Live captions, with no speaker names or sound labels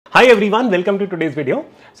Hi everyone, welcome to today's video.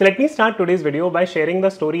 So let me start today's video by sharing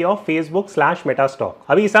the story of Facebook/Meta stock.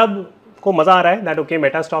 अभी सब को मजा आ रहा है that okay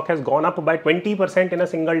Meta stock has gone up by 20% in a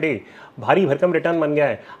single day. भारी भरकम return बन गया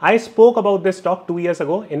है. I spoke about this stock 2 years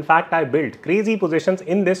ago. In fact, I built crazy positions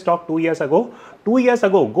in this stock 2 years ago. 2 years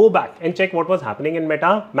ago, go back and check what was happening in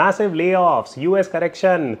Meta. Massive layoffs, US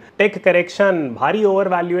correction, tech correction, bhari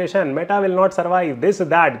overvaluation, Meta will not survive, this,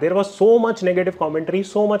 that. There was so much negative commentary,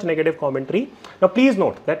 so much negative commentary. Now please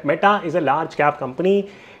note that Meta is a large cap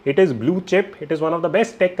company. It is blue chip. It is one of the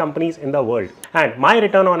best tech companies in the world. And my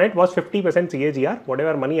return on it was 50% CAGR,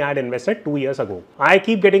 whatever money I had invested 2 years ago. I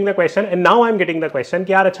keep getting the question and now I'm getting the question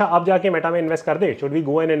कि यार अच्छा अब जाके Meta में invest कर दे. Should we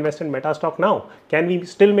go and invest in Meta stock now? Can we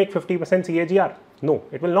still make 50% CAGR? No,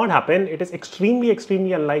 it will not happen. It is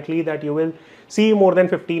extremely unlikely that you will see more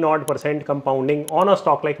than 15% compounding on a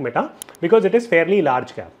stock like Meta because it is fairly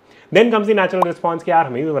large cap. Then comes the natural response कि यार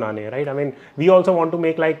हमें भी बनाने हैं, right? I mean, we also want to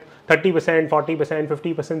make like 30%, 40%,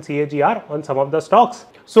 50% CAGR on some of the stocks.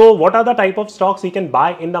 So what are the type of stocks you can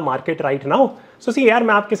buy in the market right now? So see यार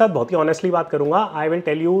मैं आपके साथ बहुत ही honestly बात करूँगा. I will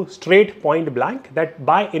tell you straight point blank that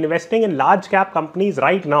by investing in large cap companies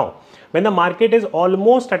right now, when the market is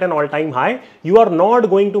almost at an all-time high, you are not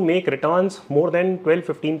going to make returns more than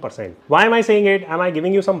 12-15%. Why am I saying it? Am I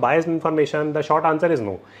giving you some biased information? The short answer is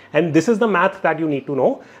no. And this is the math that you need to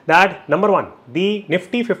know, that number one, the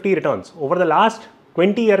Nifty 50 returns over the last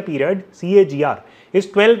 20-year period, CAGR, is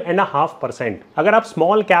 12.5%. अगर आप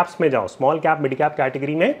small caps में जाओ, small cap, mid cap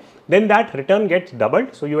category में, then that return gets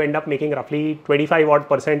doubled. So you end up making roughly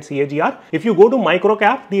 25% CAGR. If you go to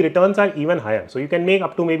microcap, the returns are even higher. So you can make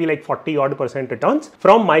up to maybe like 40% returns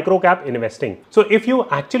from microcap investing. So if you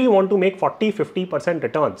actually want to make 40-50%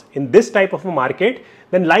 returns in this type of a market,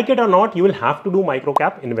 then like it or not, you will have to do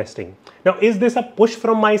microcap investing. Now, is this a push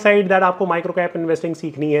from my side that आपको microcap investing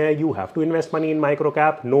सीखनी है? You have to invest money in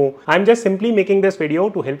microcap? No, I'm just simply making this video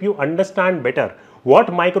to help you understand better what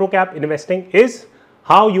microcap investing is,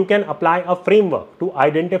 how you can apply a framework to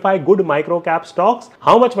identify good microcap stocks,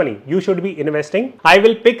 how much money you should be investing. I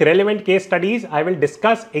will pick relevant case studies. I will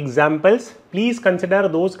discuss examples. Please consider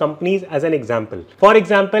those companies as an example. For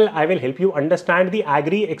example, I will help you understand the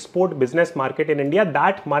agri-export business market in India.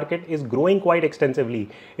 That market is growing quite extensively.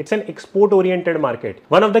 It's an export-oriented market.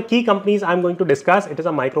 One of the key companies I'm going to discuss, it is a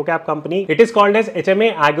microcap company. It is called as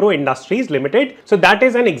HMA Agro Industries Limited. So that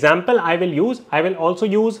is an example I will use. I will also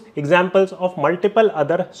use examples of multiple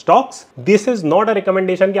other stocks. This is not a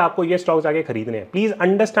recommendation कि आपको ये stocks जाके खरीदने हैं. Please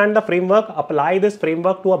understand the framework. Apply this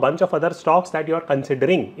framework to a bunch of other stocks that you are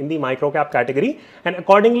considering in the microcap category, and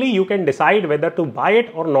accordingly you can decide whether to buy it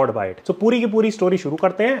or not buy it. So पूरी की पूरी story शुरू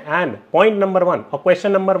करते हैं. And point number one or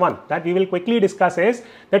question number one that we will quickly discuss is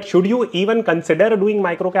that should you even consider doing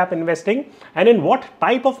microcap investing, and in what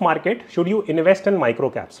type of market should you invest in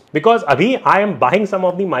microcaps? Because abhi I am buying some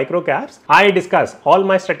of the microcaps. I discuss all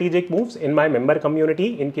my strategic moves in my member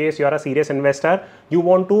community. In case you are a serious investor, you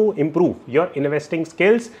want to improve your investing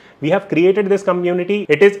skills, we have created this community.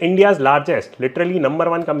 It is India's largest, literally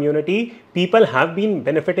 #1 community. People have been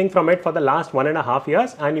benefiting from it for the last 1.5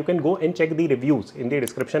 years, and you can go and check the reviews in the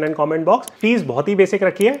description and comment box. Fees बहुत ही basic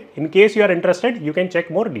रखी है. In case you are interested, you can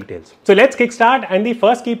check more details. So let's kickstart, and the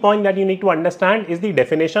first key point that you need to understand is the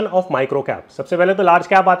definition of microcap. सबसे पहले तो large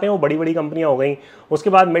cap आते हैं, वो बड़ी-बड़ी कंपनियां हो गई. उसके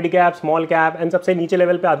बाद mid cap, small cap, and सबसे नीचे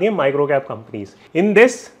लेवल पे आती हैं microcap companies. In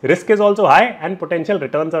this, risk is also high and potential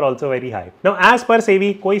returns are also very high. Now, as per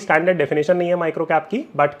SEBI, कोई standard definition नहीं है microcap की,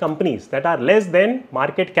 but companies that are less than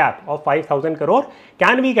market cap of 5,000 crore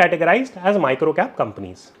can be categorized as microcap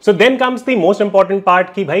companies. So then comes the most important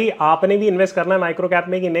part कि भाई आपने भी invest करना है microcap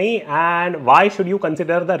में कि नहीं, and why should you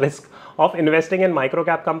consider the risk of investing in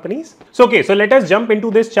microcap companies? So okay, so let us jump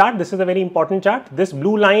into this chart. This is a very important chart. This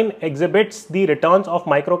blue line exhibits the returns of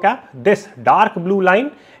microcap. This dark blue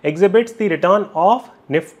line exhibits the return of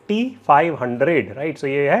Nifty 500, right? So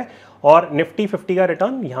ये है, और Nifty 50 का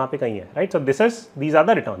return यहाँ पे कहीं है, right? So these are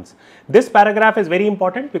the returns. This paragraph is very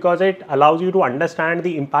important because it allows you to understand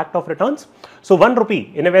the impact of returns. So 1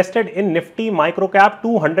 rupee invested in Nifty microcap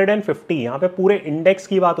 250, यहाँ पे पूरे इंडेक्स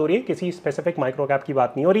की बात हो रही है, किसी स्पेसिफिक माइक्रोकैप की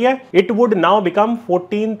बात नहीं हो रही है. It would now become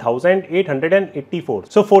 14,884.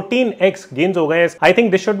 So 14x gains हो गए. I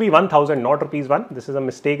think this should be 1,000, not rupees 1. This is a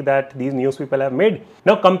mistake that these news people have made.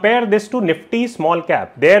 Now compare this to Nifty small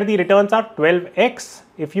cap. There the returns are 12x.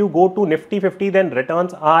 If you go to Nifty 50, then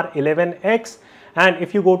returns are 11x. and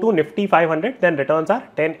if you go to Nifty 500 then returns are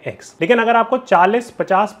 10x. लेकिन अगर आपको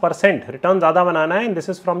 40-50% return ज़्यादा बनाना है, and this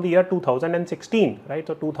is from the year 2016, right?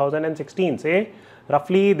 So 2016 से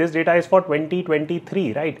roughly this data is for 2023,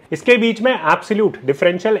 right? इसके बीच में absolute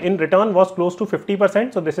differential in return was close to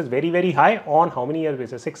 50%, so this is very very high on how many years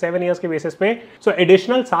basis? 6-7 years के basis पे. So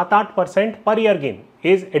additional 7-8% per year gain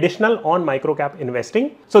is additional on microcap investing.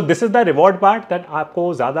 So this is the reward part that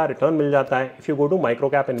आपको ज़्यादा return मिल जाता है if you go to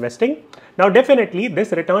microcap investing. Now definitely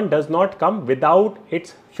this return does not come without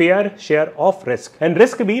its fair share of risk. And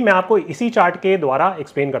risk भी मैं आपको इसी chart के द्वारा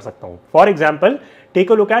explain कर सकता हूँ. For example, take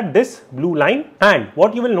a look at this blue line, and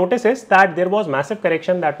what you will notice is that there was massive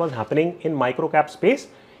correction that was happening in microcap space,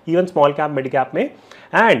 even small cap, mid cap में.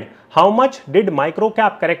 And how much did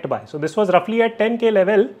microcap correct by? So this was roughly at 10K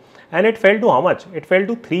level, and it fell to how much? It fell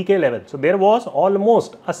to 3K level. So there was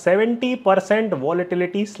almost a 70%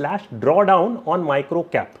 volatility / drawdown on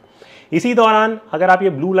microcap. इसी दौरान अगर आप ये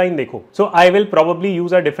blue line देखो, सो I will probably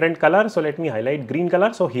use a different colour, so let me highlight green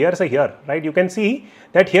colour. So here से here, right, you can see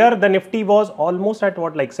that here the nifty was almost at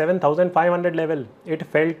what, like 7,500 level. It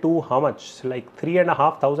fell to how much? Like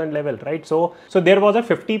 3,500 level, right? So there was a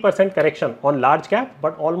 50% correction on large cap,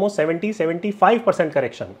 but almost 75%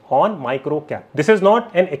 correction on micro cap. This is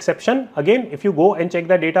not an exception. Again, if you go and check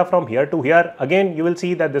the data from here to here, again you will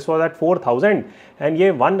see that this was at 4,000 and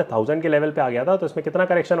ये 1,000 के level पे आ गया था. तो इसमें कितना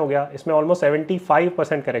correction हो गया? इसमें almost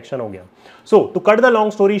 75% correction हो गया. So to cut the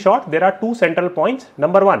long story short, there are two central points.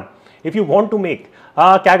 Number one, if you want to make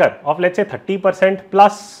a CAGR of let's say 30%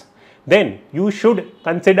 plus, then you should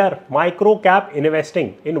consider micro cap investing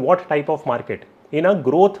in what type of market? In a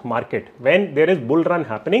growth market, when there is bull run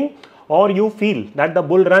happening, or you feel that the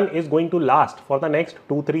bull run is going to last for the next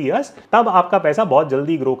 2-3 years, तब आपका पैसा बहुत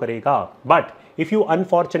जल्दी grow करेगा. But if you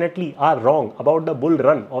unfortunately are wrong about the bull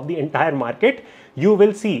run of the entire market, you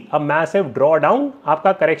will see a massive drawdown.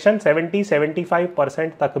 आपका correction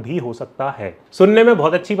 70-75% तक भी हो सकता है. सुनने में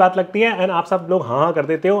बहुत अच्छी बात लगती है and आप सब लोग हाँ कर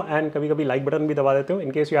देते हो and कभी-कभी like button भी दबा देते हो.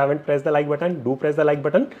 In case you haven't pressed the like button, do press the like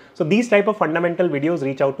button. So these type of fundamental videos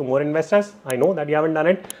reach out to more investors. I know that you haven't done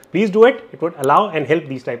it. Please do it. It would allow and help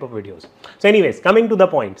these type of videos. So anyways, coming to the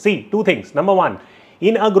point. See, two things. Number one,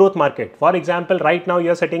 in a growth market, for example, right now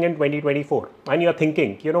you're sitting in 2024 and you're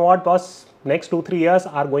thinking, you know what boss, next 2-3 years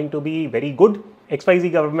are going to be very good.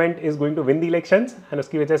 XYZ government is going to win the elections and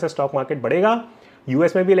उसकी वजह से stock market बढ़ेगा.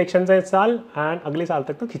 US में भी elections है इस साल and अगले साल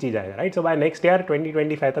तक तो खिंची जाएगा, right? So by next year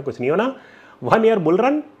 2025 तक कुछ नहीं होना. 1 year bull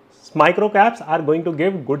run, micro caps are going to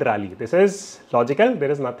give good rally. This is logical.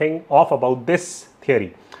 There is nothing off about this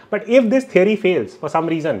theory. But if this theory fails for some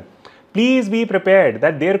reason, please be prepared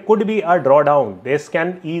that there could be a drawdown. This can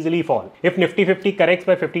easily fall. If Nifty 50 corrects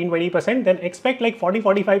by 15-20%, then expect like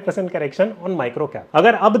 40-45% correction on microcap.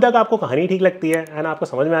 अगर अब तक आपको कहानी ठीक लगती है and आपको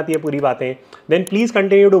समझ में आती है पूरी बातें, then please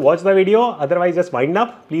continue to watch the video. Otherwise, just wind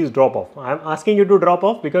up. Please drop off. I am asking you to drop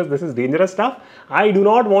off because this is dangerous stuff. I do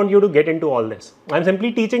not want you to get into all this. I am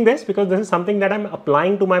simply teaching this because this is something that I am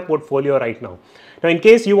applying to my portfolio right now. Now, in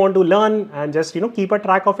case you want to learn and just keep a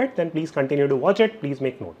track of it, then please continue to watch it. Please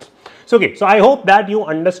make notes. So okay, so I hope that you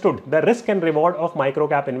understood the risk and reward of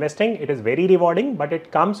microcap investing. It is very rewarding, but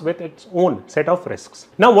it comes with its own set of risks.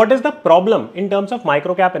 Now, what is the problem in terms of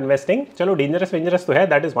microcap investing? Chalo, dangerous to hai,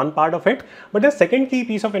 that is one part of it. But the second key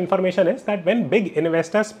piece of information is that when big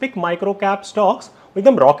investors pick microcap stocks,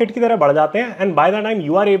 एकदम rocket की तरह बढ़ जाते हैं, and by the time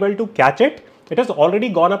you are able to catch it, it has already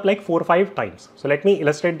gone up like 4-5 times. So let me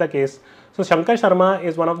illustrate the case. So Shankar Sharma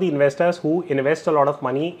is one of the investors who invests a lot of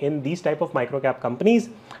money in these type of microcap companies,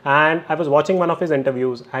 and I was watching one of his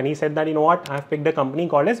interviews and he said that, you know what, I have picked a company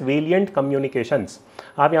called as Valiant Communications.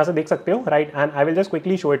 आप यहाँ से देख सकते हो, right? And I will just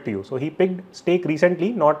quickly show it to you. So he picked stake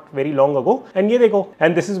recently, not very long ago, and ये देखो,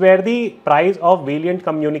 and this is where the price of Valiant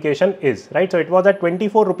Communication is, right? So it was at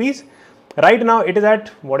 24 rupees. Right now it is at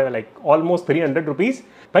whatever, like almost 300 rupees.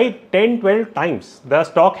 By 10-12 times the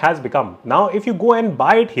stock has become. Now if you go and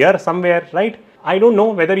buy it here somewhere, right, I don't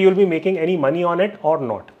know whether you will be making any money on it or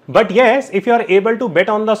not. But yes, if you are able to bet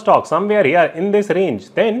on the stock somewhere here in this range,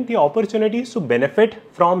 then the opportunities to benefit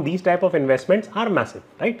from these type of investments are massive,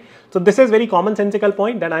 right? So this is very commonsensical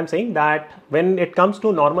point that I'm saying, that when it comes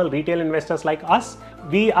to normal retail investors like us,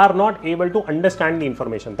 we are not able to understand the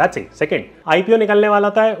information. That's it. Second, IPO निकलने वाला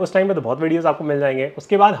था, उस time पे तो बहुत videos आपको मिल जाएंगे.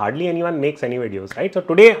 उसके बाद hardly anyone makes any videos, right? So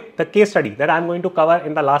today the case study that I'm going to cover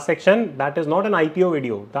in the last section, that is not an IPO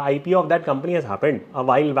video. The IPO of that company has happened a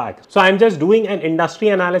while back. So I'm just doing an industry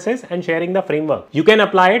analysis analysis and sharing the framework. You can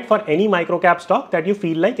apply it for any microcap stock that you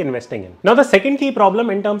feel like investing in. Now, the second key problem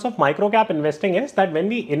in terms of microcap investing is that when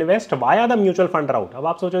we invest via the mutual fund route, अब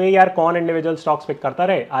आप सोचोगे यार कौन individual stocks pick करता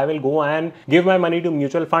रहे, I will go and give my money to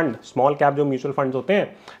mutual fund, small cap जो mutual funds होते हैं,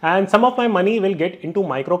 and some of my money will get into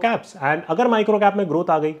माइक्रोकैप्स, and अगर माइक्रोकैप में ग्रोथ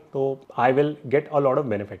आ गई तो I will get a lot of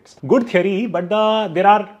benefits. Good theory, but there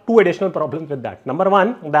are two additional problems with that. Number one,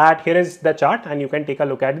 that here is the chart and you can take a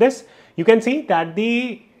look at this. You can see that the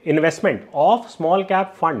investment of small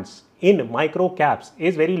cap funds in micro caps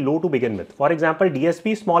is very low to begin with. For example,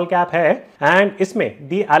 DSP small cap है and इसमें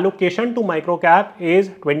the allocation to micro cap is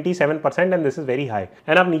 27% and this is very high.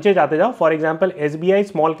 And आप नीचे जाते जाओ, for example SBI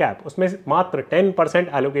small cap उसमें मात्र 10%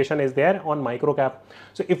 allocation is there on micro cap.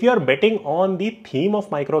 So if you are betting on the theme of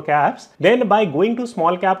micro caps, then by going to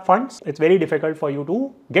small cap funds, it's very difficult for you to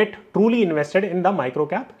get truly invested in the micro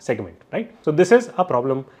cap segment, right? So this is a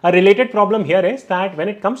problem. A related problem here is that when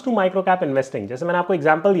it comes to micro cap investing, जैसे मैंने आपको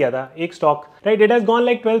example दिया था, एक stock, right? It has gone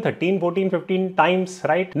like 12, 13, 14, 15 times,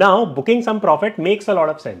 right? Now booking some profit makes a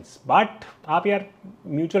lot of sense, but आप यार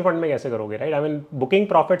mutual fund में कैसे करोगे, right? I mean booking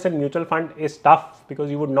profits in mutual fund is tough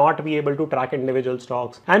because you would not be able to track individual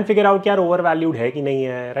stocks and figure out यार over valued है कि नहीं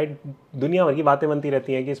है, राइट? दुनिया भर की बातें बनती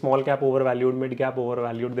रहती हैं कि small cap over valued, mid cap over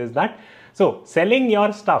valued, this that. So selling your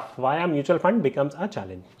stuff via mutual fund becomes a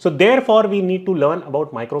challenge. So therefore we need to learn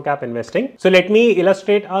about microcap investing. So let me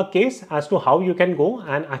illustrate a case as to how you can go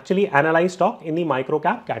and actually analyze stock in the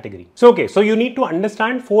microcap category. So okay, so you need to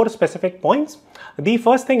understand 4 specific points. The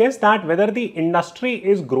first thing is that whether the industry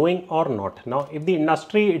is growing or not. Now if the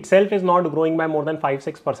industry itself is not growing by more than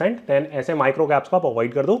 5-6%, then ऐसे microcaps को आप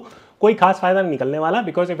avoid कर दो, कोई खास फायदा नहीं निकलने वाला,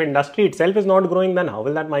 because if industry itself is not growing, then how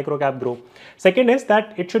will that microcap grow? Second is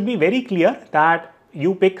that it should be very clear that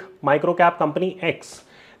you pick microcap company X,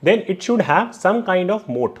 then it should have some kind of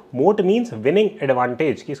moat. Moat means winning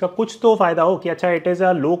advantage, कि इसका कुछ तो फायदा हो कि अच्छा it is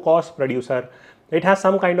a low cost producer, it has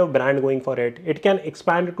some kind of brand going for it, it can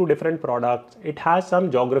expand to different products, it has some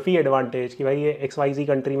geography advantage कि भाई ये XYZ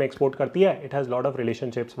country में export करती है, it has lot of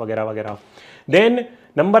relationships वगैरह वगैरह. Then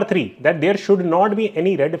number 3, that there should not be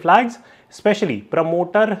any red flags, especially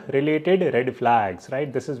promoter related red flags,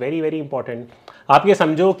 right? This is very very important. आप ये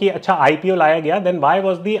समझो कि अच्छा IPO लाया गया, then why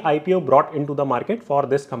was the IPO brought into the market for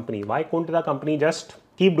this company? Why couldn't the company just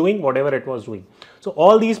keep doing whatever it was doing? So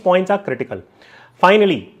all these points are critical.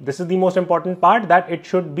 Finally, this is the most important part, that it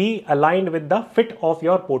should be aligned with the fit of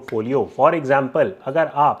your portfolio. For example,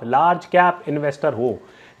 अगर आप large cap investor हो,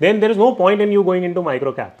 then there is no point in you going into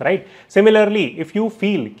micro cap, right? Similarly, if you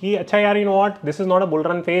feel कि अच्छा यार, you know what, this is not a bull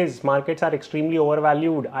run phase, markets are extremely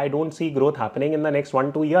overvalued, I don't see growth happening in the next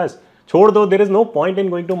 1-2 years, छोड़ दो, there is no point in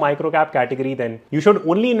going to microcap category. Then you should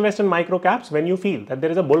only invest in microcaps when you feel that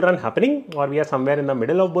there is a bull run happening or we are somewhere in the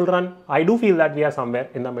middle of bull run. I do feel that we are somewhere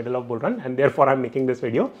in the middle of bull run and therefore I'm making this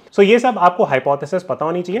video. So ये सब आपको hypothesis पता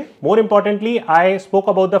होनी चाहिए. More importantly, I spoke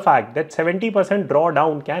about the fact that 70%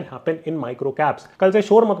 drawdown can happen in microcaps. कल से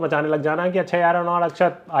शोर मत मचाने लग जाना कि अच्छा यार not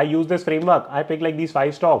Akshat, I use this framework, I pick like these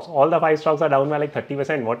 5 stocks, all the 5 stocks are down by like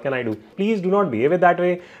 30%, what can I do? Please do not behave it that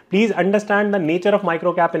way. Please understand the nature of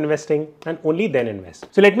microcap investing and only then invest.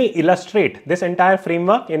 So let me illustrate this entire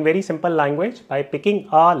framework in very simple language by picking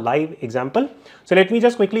a live example. So let me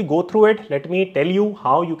just quickly go through it. Let me tell you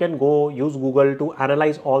how you can go use Google to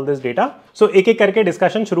analyze all this data. So एक एक करके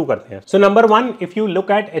discussion शुरू करते हैं. So number 1, if you look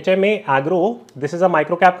at HMA Agro, this is a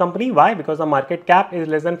microcap company. Why? Because the market cap is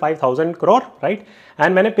less than 5,000 crore, right?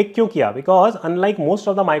 And मैंने pick क्यों किया? Because unlike most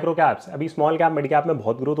of the microcaps, अभी small cap, mid cap में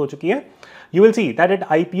बहुत growth हो चुकी है. You will see that it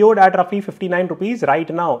IPO'd at roughly 59 rupees. Right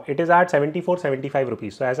now, it is at 74-75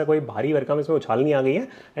 rupees. So ऐसा कोई भारी भरकम इसमें उछालनी आ गई है.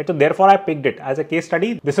 Right? So therefore, I picked it as a case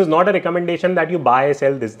study. This is not a recommendation that you buy,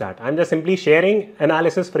 sell, this, that. I'm just simply sharing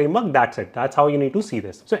analysis framework. That's it. That's how you need to see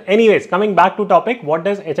this. So anyways, coming back to topic, what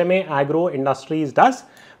does HMA Agro Industries does?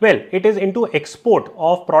 Well, it is into export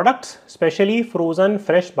of products, especially frozen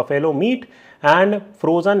fresh buffalo meat and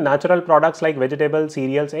frozen natural products like vegetables,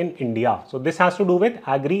 cereals in India. So this has to do with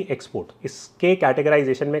agri export. इसके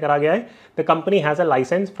categorization में करा गया है. The company has a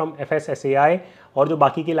license from FSSAI और जो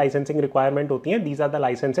बाकी की licensing requirement होती हैं, these are the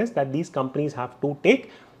licenses that these companies have to take.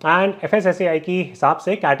 And FSSAI की हिसाब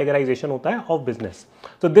से categorization होता है of business.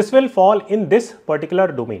 So this will fall in this particular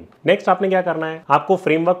domain. Next आपने क्या करना है? आपको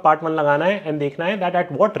framework part 1 लगाना है and देखना है that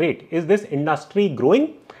at what rate is this industry growing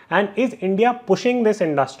and is India pushing this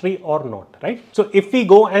industry or not, right? So if we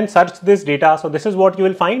go and search this data, so this is what you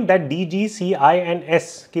will find that DGCINS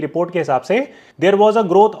की report के हिसाब से there was a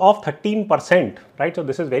growth of 13%, right. So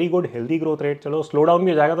this is very good, healthy growth rate. चलो slow down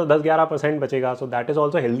भी हो जाएगा तो 10-11% बचेगा. So that is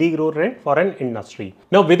also healthy growth rate for an industry.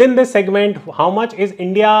 Now with in this segment, how much is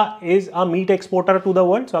India is a meet exporter to the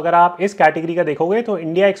world. सो अगर आप इस category का देखोगे तो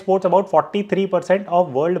India exports about 43% of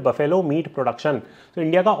world buffalo meat production. तो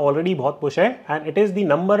India का already बहुत push है and it is the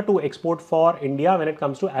number 2 export for India when it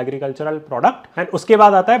comes to agricultural product. And उसके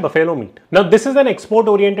बाद आता है buffalo meet. Now this is an export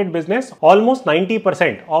oriented business. Almost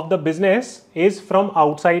 90% of the business is from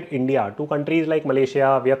outside India to countries like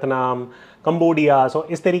Malaysia, Vietnam, Cambodia. सो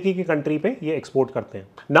इस तरीके की country पे ये export करते हैं.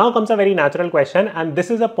 Now comes a very natural question and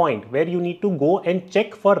this is a point where you need to go and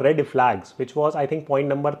check for red flags, which was I think point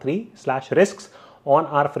number 3/risks on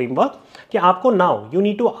our framework. कि आपको now you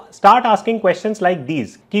need to start asking questions like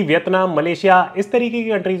these कि Vietnam, Malaysia इस तरीके की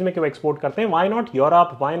countries में क्यों export करते हैं, why not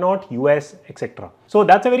Europe, why not US etc. So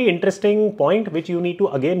that's a very interesting point which you need to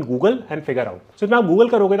again Google and figure out. So if आप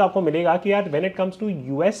Google करोगे तो आपको मिलेगा कि यार when it comes to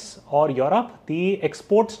US और Europe, the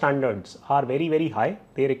export standards are very very high.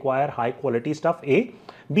 They require high quality stuff. A.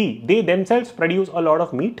 B. They themselves produce a lot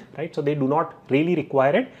of meat, right? So they do not really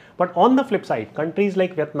require it. But on the flip side, countries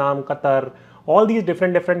like Vietnam, Qatar, all these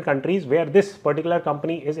different countries where this particular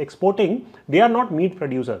company is exporting, they are not meat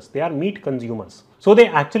producers, they are meat consumers. So they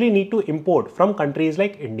actually need to import from countries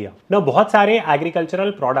like India. Now बहुत सारे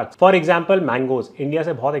agricultural products, for example mangoes, India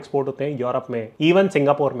से बहुत export होते हैं Europe में, even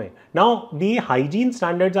Singapore में. Now the hygiene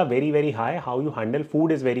standards are very very high. How you handle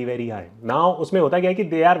food is very very high. Now उसमें होता क्या है कि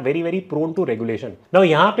they are very very prone to regulation. Now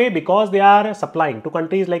यहाँ पे because they are supplying to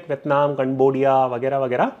countries like Vietnam, Cambodia वगैरह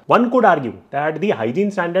वगैरह, one could argue that the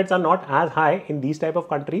hygiene standards are not as high in these type of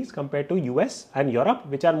countries compared to US and Europe,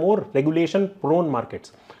 which are more regulation prone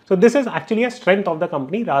markets. So this is actually a strength of the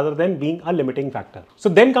company rather than being a limiting factor. So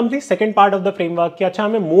then comes the second part of the framework कि अच्छा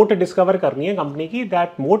हमें moat discover करनी है company की.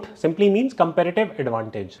 That moat simply means comparative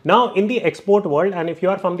advantage. Now in the export world, and if you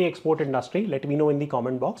are from the export industry, let me know in the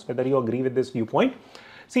comment box whether you agree with this viewpoint.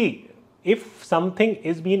 See, if something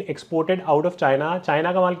is being exported out of China,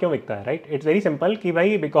 China का माल क्यों बिकता है, right? It's very simple कि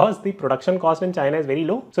भाई because the production cost in China is very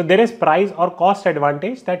low, so there is price or cost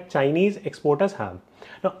advantage that Chinese exporters have.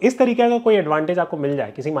 Now इस तरीके का कोई advantage आपको मिल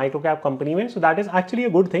जाए किसी microcap company में, so that is actually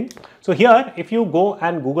a good thing. So here if you go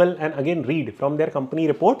and Google and again read from their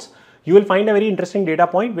company reports, you will find a very interesting data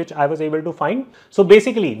point which I was able to find. So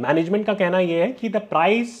basically management का कहना ये है कि the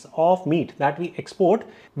price of meat that we export,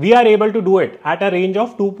 we are able to do it at a range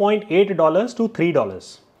of $2.8 to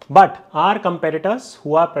 $3. But our competitors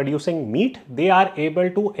who are producing meat, they are able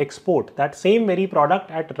to export that same very product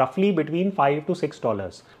at roughly between $5 to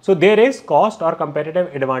 $6. So there is cost or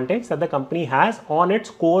competitive advantage that the company has on its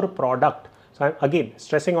core product. So I'm again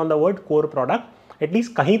stressing on the word core product. At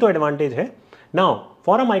least कहीं तो advantage है. Now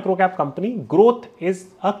for a microcap company, growth is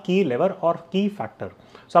a key lever or key factor.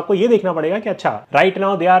 So आपको ये देखना पड़ेगा कि अच्छा right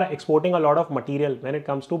now they are exporting a lot of material when it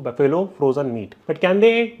comes to buffalo frozen meat, but can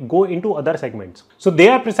they go into other segments? So they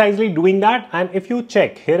are precisely doing that. And if you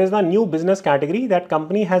check, here is the new business category that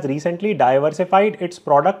company has recently diversified its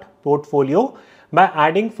product portfolio by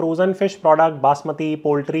adding frozen fish product, basmati,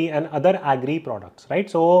 poultry and other agri products, right?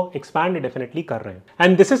 So expand definitely कर रहे हैं.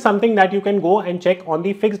 And this is something that you can go and check on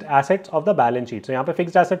the fixed assets of the balance sheet. So यहाँ पे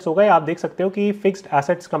fixed assets हो गए, आप देख सकते हो कि fixed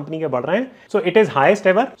assets कंपनी के बढ़ रहे हैं. So it is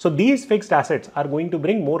highest ever. So these fixed assets are going to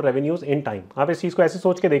bring more revenues in time. आप इस चीज को ऐसे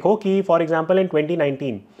सोच के देखो कि for example in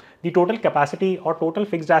 2019 the total capacity or total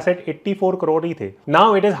fixed asset 84 crore ही थे. Now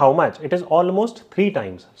it is how much? It is almost 3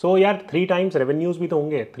 times. So यार 3 times revenues भी तो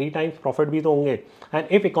होंगे, 3 times profit भी तो होंगे.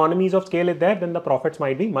 And if economies of scale is there, then the profits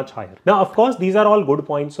might be much higher. Now of course these are all good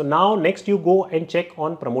points. So now next you go and check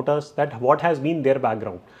on promoters that what has been their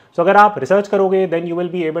background. So अगर आप research करोगे then you will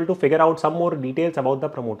be able to figure out some more details about the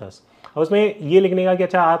promoters. अब उसमें ये लिखने का कि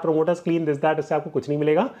अच्छा आप promoters clean this that, इससे आपको कुछ नहीं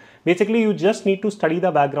मिलेगा. Basically you just need to study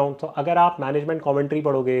the background. तो अगर आप management commentary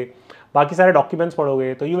पढ़ोगे, बाकी सारे डॉक्यूमेंट्स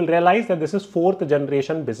पढ़ोगे तो you will realise that this is 4th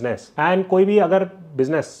generation business. And कोई भी अगर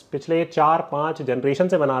बिजनेस पिछले 4-5 जनरेशन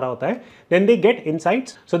से बना रहा होता है then they get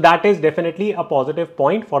insights. So that is definitely a positive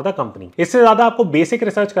point for the company. इससे ज्यादा आपको बेसिक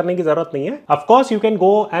रिसर्च करने की जरूरत नहीं है. Of course you can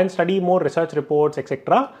go and study more research reports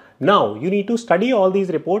etcetera. Now you need to study all these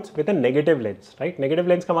reports with a negative lens, right? Negative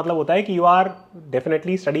lens का मतलब होता है कि you are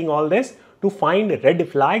definitely studying all this to find red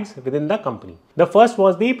flags within the company. The first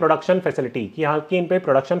was the production facility कि यहाँ की इन पे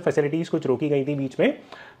production facilities कुछ रोकी गई थी बीच में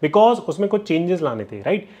because उसमें कुछ changes लाने थे,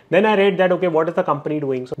 right? Then I read that okay, what is the company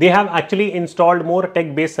doing? So they have actually installed more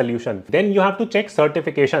tech-based solution. Then you have to check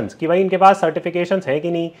certifications कि भाई इनके पास certifications है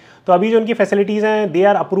कि नहीं. तो अभी जो उनकी facilities हैं they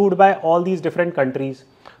are approved by all these different countries.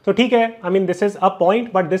 तो ठीक है, I mean this is a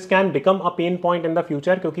point, but this can become a pain point in the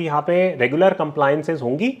future, क्योंकि यहाँ पे रेगुलर कंप्लायंसेज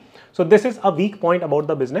होंगी. So this is a weak point about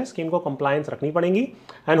the business कि इनको compliance रखनी पड़ेगी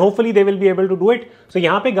and hopefully they will be able to do it. सो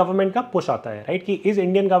यहाँ पे गवर्नमेंट का पुश आता है, राइट, कि is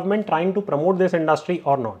Indian government trying to promote this industry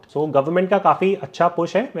और नॉट. सो गवर्नमेंट का काफी अच्छा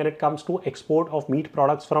पुश है when it comes to export of meat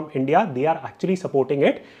products from India. They are actually supporting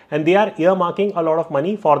it and they are earmarking a lot of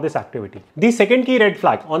money for this activity. The second key red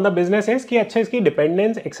flag on the business is कि अच्छा इसकी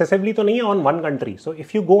dependence excessively तो नहीं है on one country. So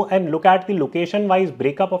if you go and look at the location wise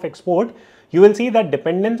breakup of export, you will see that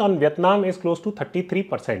dependence on Vietnam is close to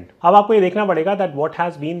 33%. अब आपको ये देखना पड़ेगा that what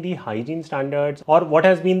has been the hygiene standards or what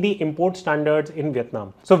has been the import standards in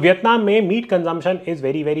Vietnam. So Vietnam में meat consumption is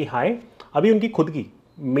very very high. अभी उनकी खुद की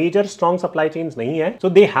major strong supply chains नहीं है, so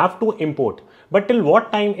they have to import. But till what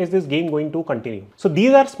time is this game going to continue? So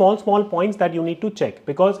these are small points that you need to check,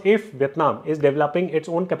 because if Vietnam is developing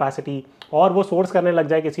its own capacity और वो source करने लग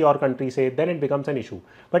जाए किसी और country से, then it becomes an issue.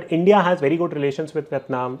 But India has very good relations with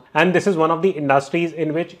Vietnam, and this is one of the industries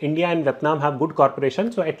in which India and Vietnam have good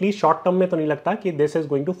cooperation. So at least short term में तो नहीं लगता कि this is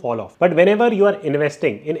going to fall off. But whenever you are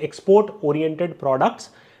investing in export oriented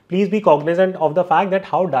products, please be cognizant of the fact that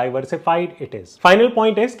how diversified it is. Final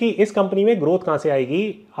point is कि इस company में growth कहां से आएगी.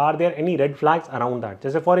 Are there any red flags around that.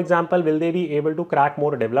 जैसे for example, will they be able to crack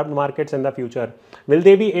more developed markets in the future. Will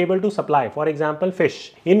they be able to supply for example fish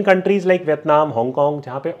in countries like Vietnam, Hong Kong,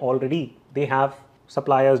 जहां पे already they have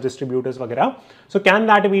suppliers, distributors वगैरह. So can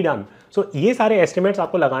that be done. सो ये सारे estimates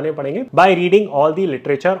आपको लगाने पड़ेंगे by reading all the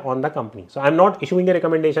literature on the company. So I am not issuing a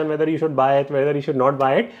recommendation whether you should buy it, whether you should not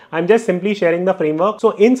bye it. I am just simply sharing the framework.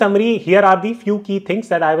 So in summary, here are the few की things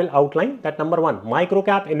that I will outline. That number 1,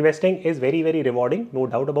 microcap investing is very very rewarding, no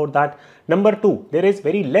doubt about that. Number 2, there is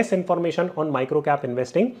very less information on microcap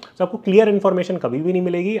investing. सो आपको clear information कभी भी नहीं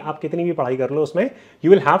मिलेगी, आप कितनी भी पढ़ाई कर लो उसमें.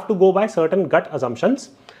 You will have to go bye certain gut assumptions.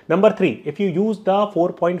 Number 3, if you use the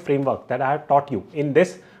 4-point framework that I have taught you in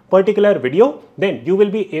this particular video, then you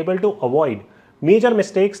will be able to avoid major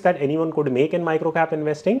mistakes that anyone could make in microcap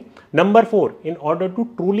investing. Number 4, in order to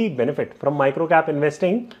truly benefit from microcap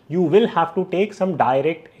investing, you will have to take some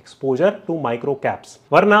direct exposure to microcaps.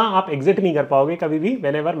 वरना आप exit नहीं कर पाओगे कभी भी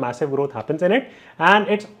whenever massive growth happens in it, and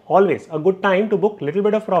it's always a good time to book little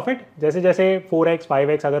bit of profit. जैसे जैसे 4x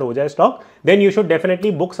 5x अगर हो जाए stock, then you should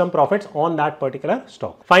definitely book some profits on that particular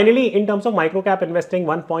stock. Finally, in terms of microcap investing,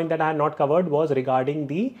 one point that I had not covered was regarding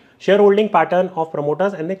the shareholding pattern of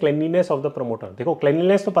promoters and the cleanliness of the promoter. देखो,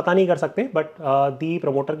 cleanliness तो पता नहीं कर सकते, but the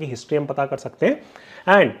promoter की history हम पता कर सकते हैं.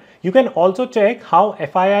 And you can also check how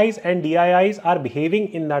FIIs and DIIs are behaving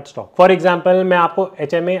in that stock. For example, मैं आपको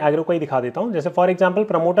HMA Agro को ही दिखा देता हूँ. जैसे for example,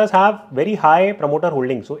 promoters have very high promoter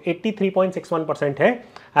holding, so 83.61% है.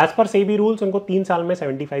 As per SEBI rules, उनको 3 साल में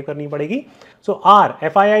 75 करनी पड़ेगी. So are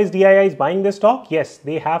FIIs, DIIs buying this stock? Yes,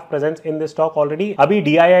 they have presence in this stock already. अभी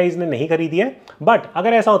DIIs ने नहीं खरीदी है, but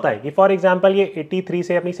अगर ऐसा होता है कि for example ये 83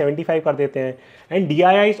 से अपनी 75 कर देते हैं and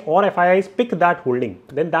DIIs or FIIs pick that holding,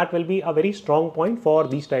 then that will be a very strong point for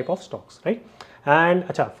these type of stocks, right? And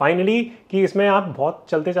अच्छा, फाइनली कि इसमें आप बहुत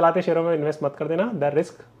चलते चलाते शेयरों में इन्वेस्ट मत कर देना. The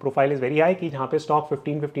risk profile is very high कि जहाँ पे स्टॉक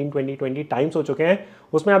 15, 20 टाइम्स हो चुके हैं,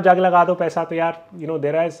 उसमें आप जाके लगा दो पैसा, तो यार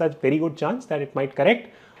there are such very good chance that it might correct.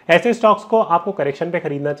 ऐसे स्टॉक्स को आपको करेक्शन पे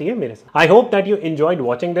खरीदना चाहिए मेरे साथ. I hope that you enjoyed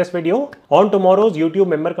watching this video. On tomorrow's YouTube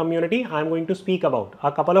member community, I am going to speak about a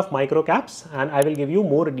couple of micro caps and I will give you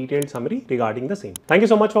more detailed summary regarding the same. Thank you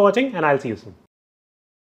so much for watching and I will see you soon.